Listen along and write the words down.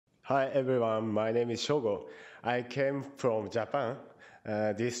Hi everyone, my name is Shogo. I came from Japan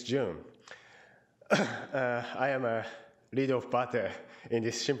this June. I am a lead of butter in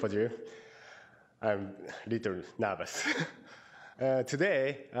this symposium. I'm a little nervous.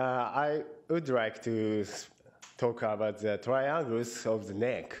 Today, I would like to talk about the triangles of the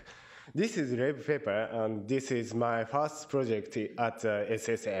neck. This is a lab paper, and this is my first project at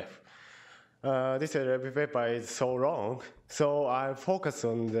SSF. This lab paper is so long, so I focus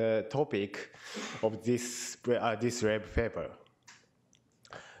on the topic of this lab paper.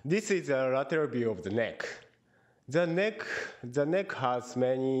 This is a lateral view of the neck. The neck has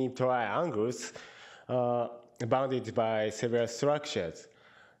many triangles bounded by several structures.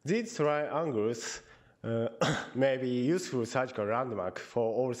 These triangles may be useful surgical landmark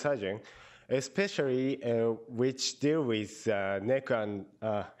for all surgeons, especially which deal with neck and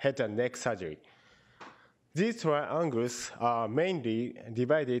head and neck surgery. These triangles are mainly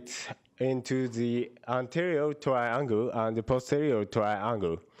divided into the anterior triangle and the posterior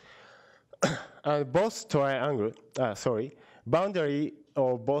triangle. And boundary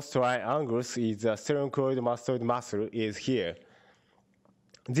of both triangles is the sternocleidomastoid mastoid muscle is here.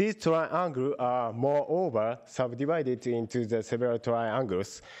 These triangles are moreover subdivided into the several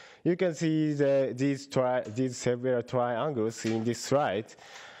triangles. You can see these several triangles in this slide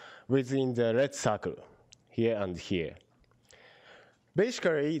within the red circle, here and here.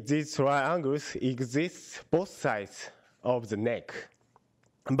 Basically, these triangles exist both sides of the neck,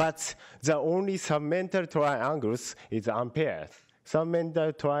 but the only submental triangles is unpaired.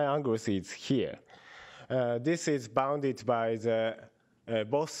 Submental triangles is here. This is bounded by the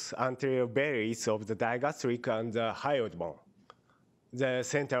both anterior berries of the digastric and the hyoid bone, the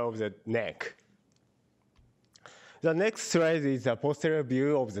center of the neck. The next slide is a posterior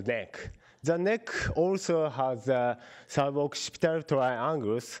view of the neck. The neck also has suboccipital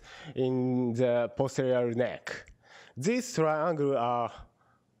triangles in the posterior neck. These triangles are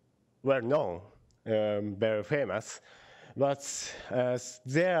well known, very famous, but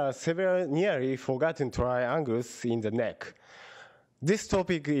there are several nearly forgotten triangles in the neck. This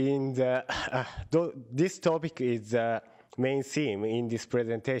topic is the main theme in this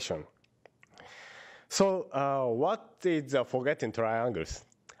presentation. So what is the forgotten triangles?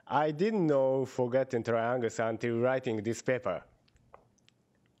 I didn't know forgotten triangles until writing this paper.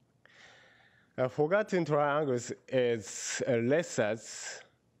 Forgotten triangles is Lateral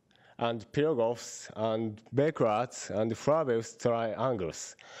and Piragoff's and Beclard's and Frabeuf's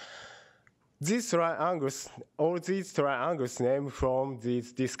triangles. These triangles, all these triangles named from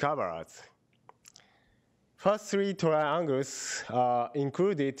these discoverers. First three triangles are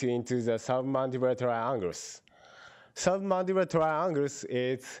included into the submandibular triangles. Submandibular triangles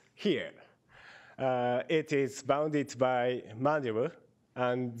is here. It is bounded by mandible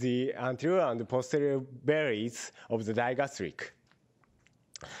and the anterior and posterior berries of the digastric.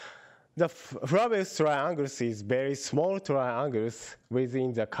 The Frabeuf triangles is very small triangles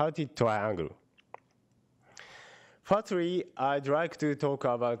within the carotid triangle. Firstly, I'd like to talk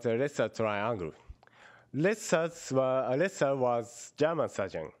about the Lateral triangle. Lateral was German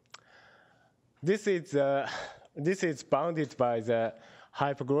surgeon. This is bounded by the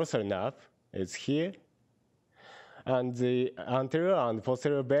hypoglossal nerve, it's here, and the anterior and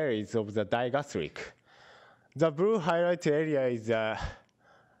posterior berries of the digastric. The blue highlight area is the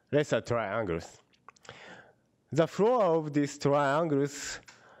Lateral triangles. The floor of these triangles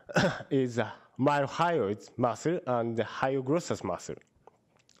is mylohyoid muscle and the hyoglossus muscle.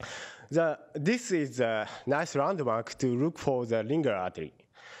 This is a nice landmark to look for the lingual artery.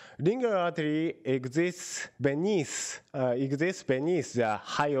 Lingual artery exists beneath the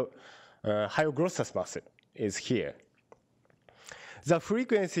hyoglossus muscle is here. The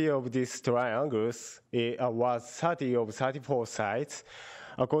frequency of these triangles was 30 of 34 sites,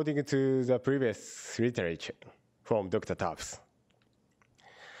 according to the previous literature from Dr. Tubbs.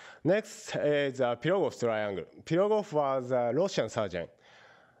 Next is the Piragoff triangle. Piragoff was a Russian surgeon.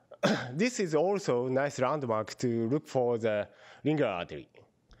 This is also a nice landmark to look for the lingual artery.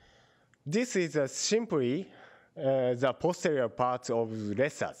 This is simply the posterior part of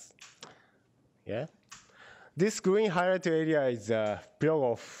Lateral. Yeah? This green highlight area is the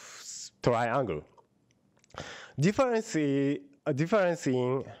Piragoff triangle. Difference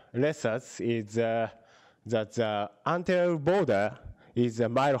in Lateral is that the anterior border is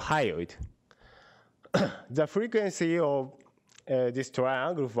mylohyoid. The frequency of this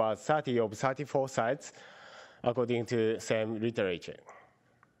triangle was 30 of 34 sites, according to same literature.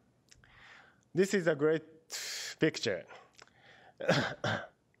 This is a great picture.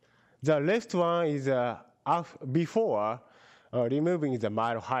 The left one is before removing the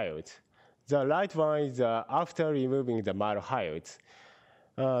myohyoid. The right one is after removing the myohyoid.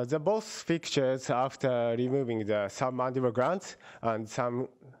 The both pictures after removing the submandibular glands and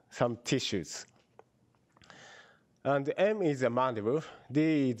some tissues. And M is the mandible,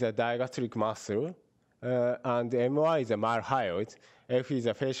 D is the digastric muscle, and MY is the myohyoid, F is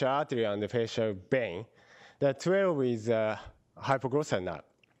the facial artery and the facial vein. The 12 is hypoglossal nerve.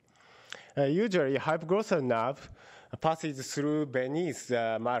 Usually, hypoglossal nerve passes through beneath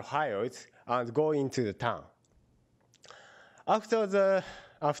the myohyoid and go into the tongue. After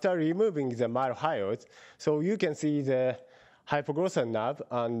removing the myohyoid, so you can see the hypoglossal nerve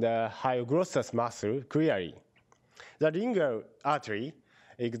and the hyoglossus muscle clearly. The lingual artery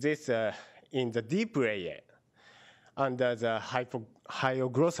exists in the deep layer under the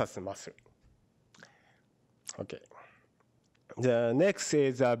hyoglossus muscle. Okay. The next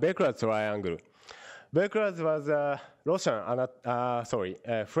is Beclard triangle. Beclard was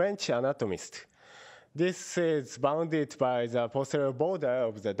a French anatomist. This is bounded by the posterior border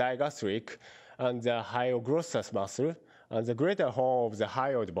of the digastric and the hyoglossus muscle and the greater horn of the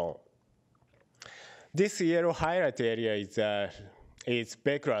hyoid bone. This yellow highlight area is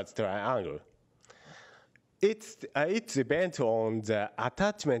Beclard triangle. It's depends on the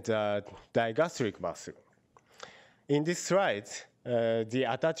attachment digastric muscle. In this slide, the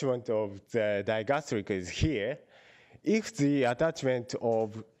attachment of the digastric is here. If the attachment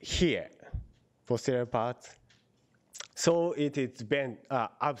of here, posterior part, so it is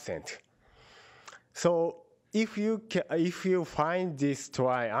absent. So if you find this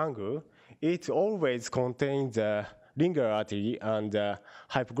triangle, it always contains the lingual artery and the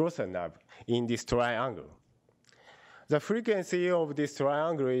hypoglossal nerve in this triangle. The frequency of this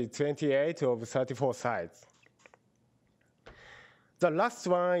triangle is 28 of 34 sides. The last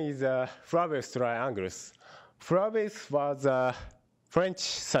one is Frabeuf triangles. Frabeuf was a French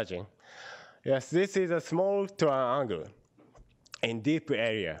surgeon. Yes, this is a small triangle in deep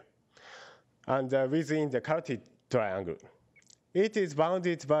area and within the carotid triangle. It is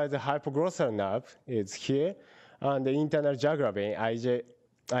bounded by the hypoglossal nerve, it's here, and the internal jugular vein,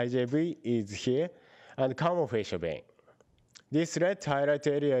 IJV, is here, and common facial vein. This red highlight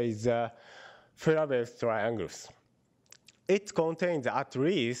area is Frabeuf triangles. It contains at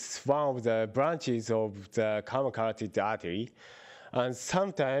least one of the branches of the common carotid artery, and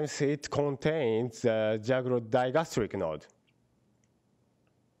sometimes it contains the jugular-digastric node.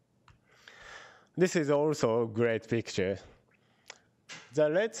 This is also a great picture. The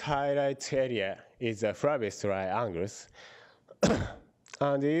red highlight area is the Frabeuf triangles.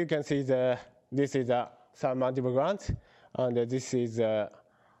 And you can see this is a submandibular gland, and this is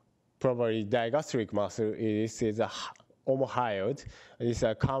probably digastric muscle. This is a omohyoid. This is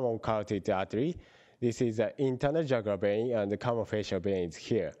a common carotid artery. This is the internal jugular vein, and the common facial vein is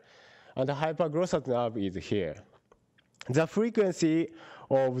here. And the hypoglossal nerve is here. The frequency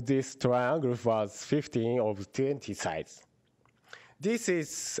of this triangle was 15 of 20 sides. This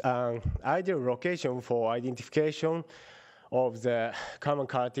is an ideal location for identification of the common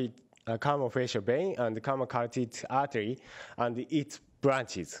carotid, common facial vein and the common carotid artery and its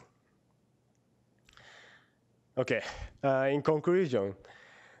branches. Okay, in conclusion,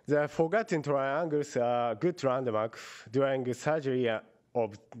 the forgotten triangles are good landmark during surgery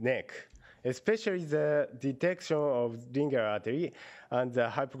of neck, especially the detection of lingual artery and the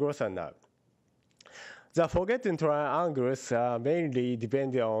hypoglossal nerve. The forgotten triangles mainly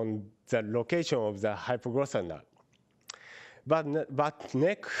depend on the location of the hypoglossal nerve. But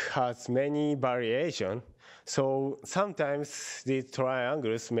neck has many variations, so sometimes these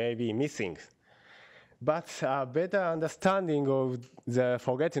triangles may be missing. But a better understanding of the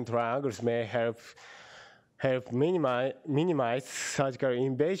forgotten triangles may help minimize surgical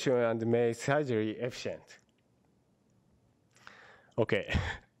invasion and make surgery efficient. Okay,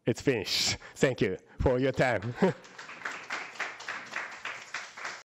 it's finished. Thank you for your time.